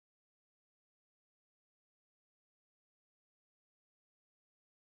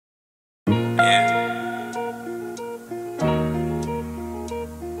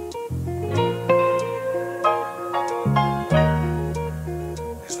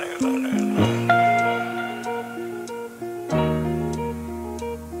Did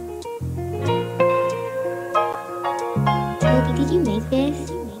you make this?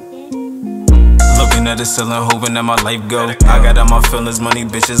 Looking at the ceiling, hoping that my life go. I got all my feelings, money,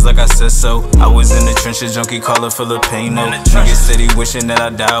 bitches, like I said so. I was in the trenches, junkie, call it Filipino. Niggas steady wishing that I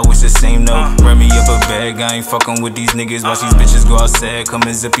die, wish the same no. Run me up a bag, I ain't fucking with these niggas. Watch these bitches go outside, come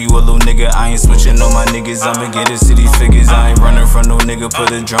and zip you a little nigga. I ain't switching on my niggas, I'ma get it, city figures. I ain't running from no nigga,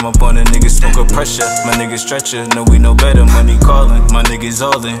 put a drum up on a nigga, smoke a pressure. My niggas stretcher, know we know better, money calling. My niggas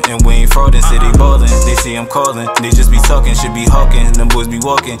all in, and we ain't fraudin', say they ballin'. They say I'm calling, they just be talking, should be hawking. Them boys be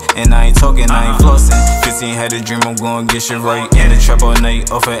walking, and I ain't talking, I ain't flossing. 15 had a dream, I'm gon' get shit right. In the trap all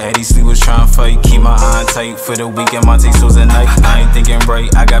night, off of Addy, sleep was tryna fight. Keep my eye tight for the weekend, my take souls at night. I ain't thinking right,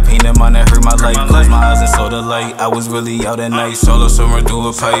 I got pain in mind that hurt my life. Closed my eyes and saw the light, I was really out at night. Solo summer through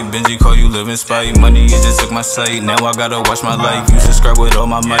a pipe, Benji call you live in spite. Money, it just took my sight, now I gotta watch my life. You subscribe with all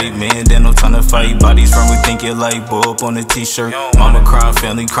my might, man, then no time to fight. Bodies firm, we think you're light, blow up on the t-shirt. Mama crying,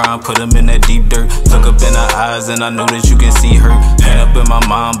 family crying, put them in that deep dirt. Look up in her eyes and I know that you can see her. Pain up in my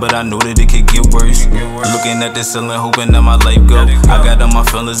mind, but I know that it could get worse. Looking at the ceiling, hoping that my life go. I got all my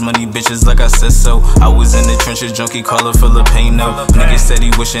feelings, money, bitches, like I said so. I was in the trenches, junkie, call it Filipino. Niggas steady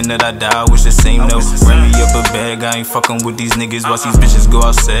wishing that I die, wish the same no. Ran me up a bag, I ain't fucking with these niggas. Watch these bitches go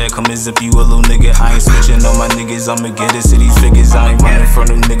outside, come and zip you a little nigga. I ain't switching on my niggas, I'ma get it, see these figures. I ain't running from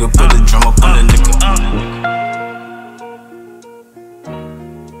them nigga, put a drum up